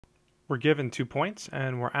We're given 2 points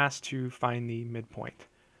and we're asked to find the midpoint.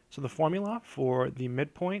 So the formula for the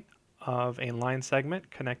midpoint of a line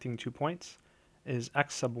segment connecting 2 points is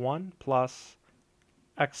x sub 1 plus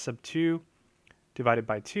x sub 2 divided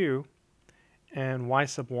by 2 and y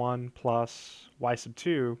sub 1 plus y sub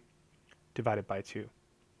 2 divided by 2.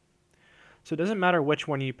 So it doesn't matter which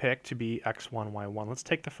one you pick to be x1, y1. Let's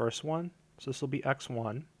take the first one. So this will be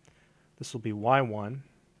x1, this will be y1,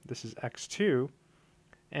 this is x2,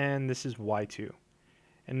 and this is y2.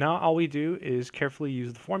 And now all we do is carefully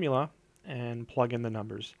use the formula and plug in the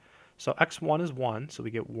numbers. So x1 is 1, so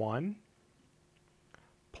we get 1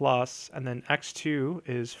 plus, and then x2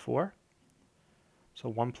 is 4, so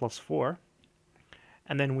 1 plus 4,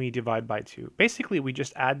 and then we divide by 2. Basically, we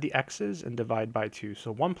just add the x's and divide by 2.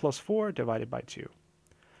 So 1 plus 4 divided by 2.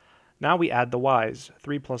 Now we add the y's,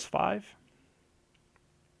 3 plus 5,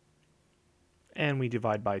 and we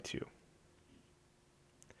divide by 2.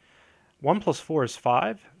 1 plus 4 is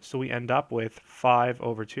 5, so we end up with 5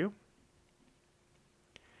 over 2.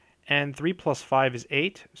 And 3 plus 5 is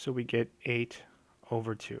 8, so we get 8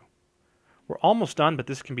 over 2. We're almost done, but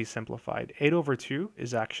this can be simplified. 8 over 2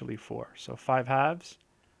 is actually 4. So 5 halves,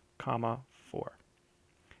 comma, 4.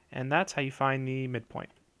 And that's how you find the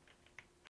midpoint.